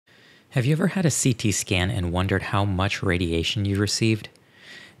Have you ever had a CT scan and wondered how much radiation you received?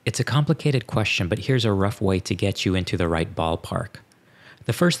 It's a complicated question, but here's a rough way to get you into the right ballpark.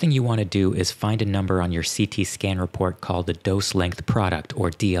 The first thing you want to do is find a number on your CT scan report called the dose length product,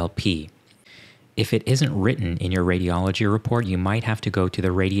 or DLP. If it isn't written in your radiology report, you might have to go to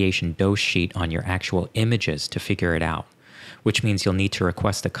the radiation dose sheet on your actual images to figure it out, which means you'll need to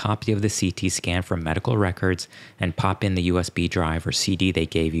request a copy of the CT scan from medical records and pop in the USB drive or CD they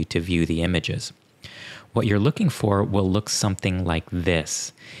gave you to view the images. What you're looking for will look something like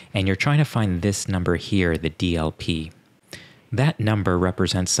this, and you're trying to find this number here, the DLP. That number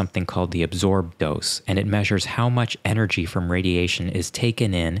represents something called the absorbed dose, and it measures how much energy from radiation is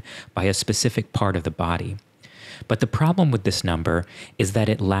taken in by a specific part of the body. But the problem with this number is that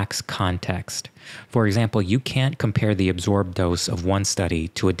it lacks context. For example, you can't compare the absorbed dose of one study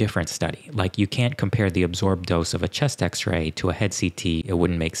to a different study. Like you can't compare the absorbed dose of a chest X-ray to a head CT. It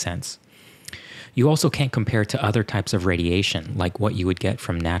wouldn't make sense. You also can't compare to other types of radiation, like what you would get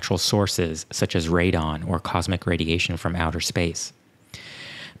from natural sources, such as radon or cosmic radiation from outer space.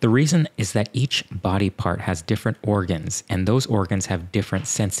 The reason is that each body part has different organs, and those organs have different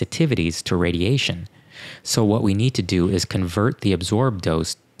sensitivities to radiation. So what we need to do is convert the absorbed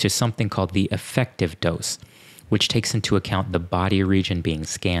dose to something called the effective dose, which takes into account the body region being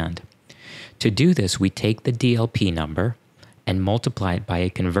scanned. To do this, we take the DLP number and multiply it by a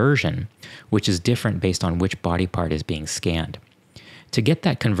conversion, which is different based on which body part is being scanned. To get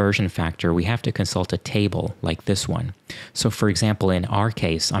that conversion factor, we have to consult a table like this one. So for example, in our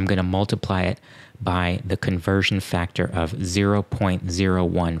case, I'm going to multiply it by the conversion factor of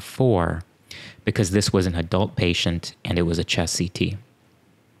 0.014 because this was an adult patient and it was a chest CT.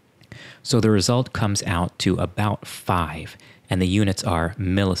 So the result comes out to about 5, and the units are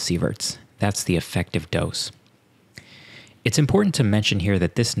millisieverts. That's the effective dose. It's important to mention here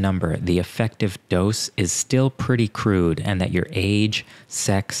that this number, the effective dose, is still pretty crude, and that your age,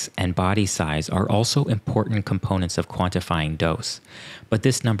 sex, and body size are also important components of quantifying dose. But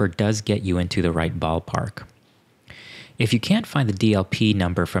this number does get you into the right ballpark. If you can't find the DLP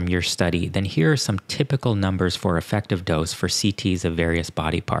number from your study, then here are some typical numbers for effective dose for CTs of various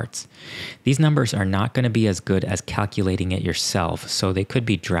body parts. These numbers are not going to be as good as calculating it yourself, so they could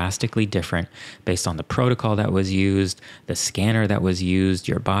be drastically different based on the protocol that was used, the scanner that was used,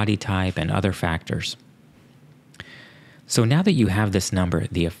 your body type, and other factors. So now that you have this number,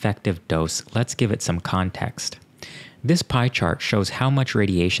 the effective dose, let's give it some context. This pie chart shows how much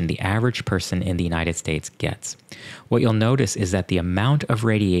radiation the average person in the United States gets. What you'll notice is that the amount of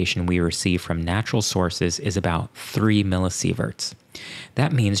radiation we receive from natural sources is about 3 millisieverts.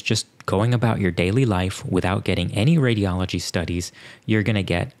 That means just going about your daily life without getting any radiology studies, you're going to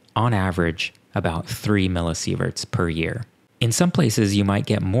get, on average, about 3 millisieverts per year. In some places, you might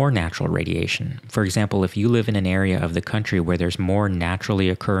get more natural radiation. For example, if you live in an area of the country where there's more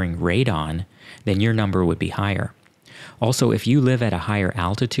naturally occurring radon, then your number would be higher. Also, if you live at a higher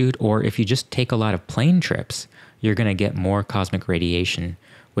altitude, or if you just take a lot of plane trips, you're going to get more cosmic radiation,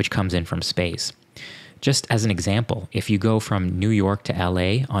 which comes in from space. Just as an example, if you go from New York to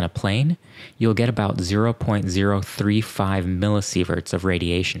LA on a plane, you'll get about 0.035 millisieverts of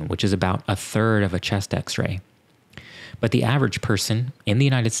radiation, which is about a third of a chest X-ray. But the average person in the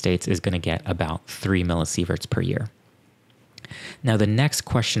United States is going to get about 3 millisieverts per year. Now, the next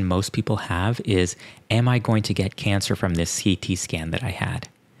question most people have is, am I going to get cancer from this CT scan that I had?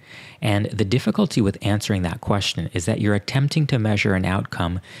 And the difficulty with answering that question is that you're attempting to measure an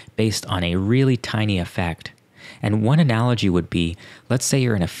outcome based on a really tiny effect. And one analogy would be, let's say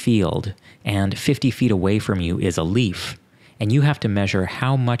you're in a field and 50 feet away from you is a leaf, and you have to measure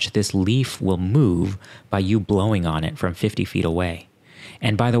how much this leaf will move by you blowing on it from 50 feet away.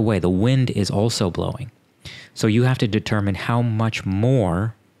 And by the way, the wind is also blowing. So you have to determine how much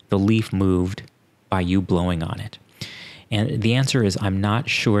more the leaf moved by you blowing on it. And the answer is, I'm not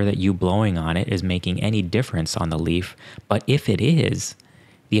sure that you blowing on it is making any difference on the leaf, but if it is,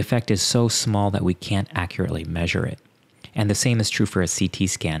 the effect is so small that we can't accurately measure it. And the same is true for a CT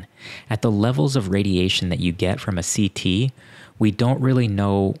scan. At the levels of radiation that you get from a CT, we don't really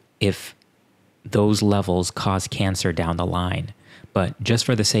know if those levels cause cancer down the line. But just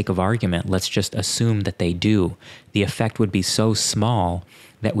for the sake of argument, let's just assume that they do. The effect would be so small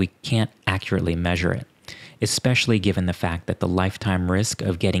that we can't accurately measure it, especially given the fact that the lifetime risk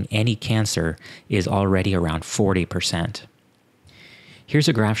of getting any cancer is already around 40%. Here's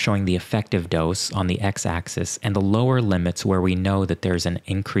a graph showing the effective dose on the x-axis and the lower limits where we know that there's an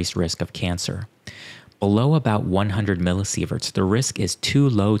increased risk of cancer. Below about 100 millisieverts, the risk is too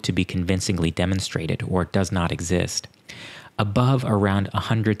low to be convincingly demonstrated or does not exist. Above around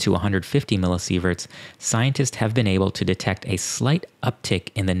 100 to 150 millisieverts, scientists have been able to detect a slight uptick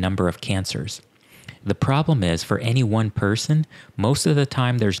in the number of cancers. The problem is, for any one person, most of the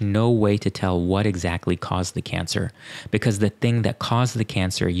time there's no way to tell what exactly caused the cancer, because the thing that caused the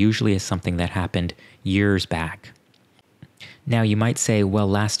cancer usually is something that happened years back. Now you might say, well,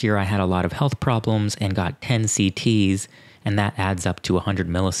 last year I had a lot of health problems and got 10 CTs, and that adds up to 100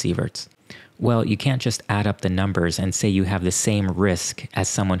 millisieverts. Well, you can't just add up the numbers and say you have the same risk as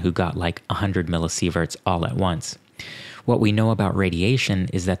someone who got like 100 millisieverts all at once. What we know about radiation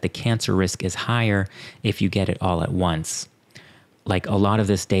is that the cancer risk is higher if you get it all at once. Like, a lot of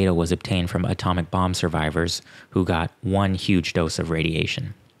this data was obtained from atomic bomb survivors who got one huge dose of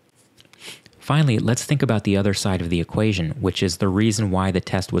radiation. Finally, let's think about the other side of the equation, which is the reason why the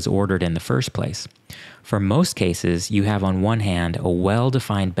test was ordered in the first place. For most cases, you have on one hand a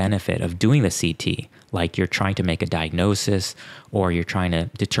well-defined benefit of doing the CT, like you're trying to make a diagnosis, or you're trying to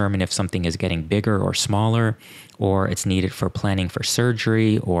determine if something is getting bigger or smaller, or it's needed for planning for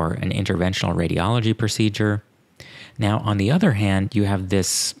surgery or an interventional radiology procedure. Now, on the other hand, you have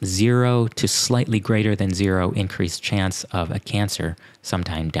this 0 to slightly greater than 0 increased chance of a cancer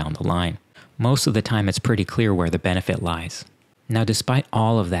sometime down the line. Most of the time, it's pretty clear where the benefit lies. Now, despite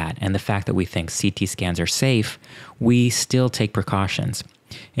all of that and the fact that we think CT scans are safe, we still take precautions.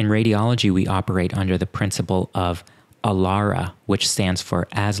 In radiology, we operate under the principle of ALARA, which stands for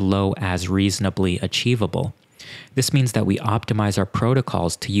as low as reasonably achievable. This means that we optimize our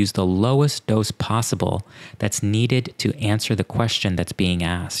protocols to use the lowest dose possible that's needed to answer the question that's being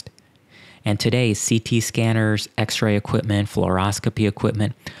asked. And today, CT scanners, X-ray equipment, fluoroscopy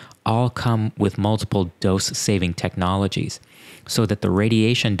equipment, all come with multiple dose-saving technologies, so that the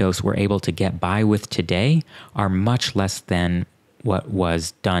radiation dose we're able to get by with today are much less than what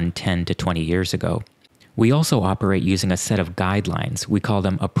was done 10 to 20 years ago. We also operate using a set of guidelines, we call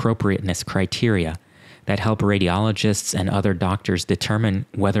them appropriateness criteria, that help radiologists and other doctors determine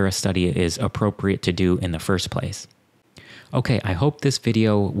whether a study is appropriate to do in the first place. Okay, I hope this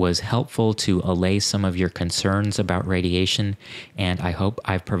video was helpful to allay some of your concerns about radiation, and I hope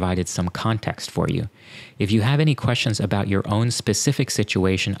I've provided some context for you. If you have any questions about your own specific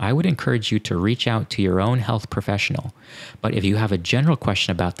situation, I would encourage you to reach out to your own health professional. But if you have a general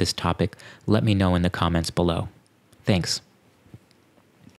question about this topic, let me know in the comments below. Thanks.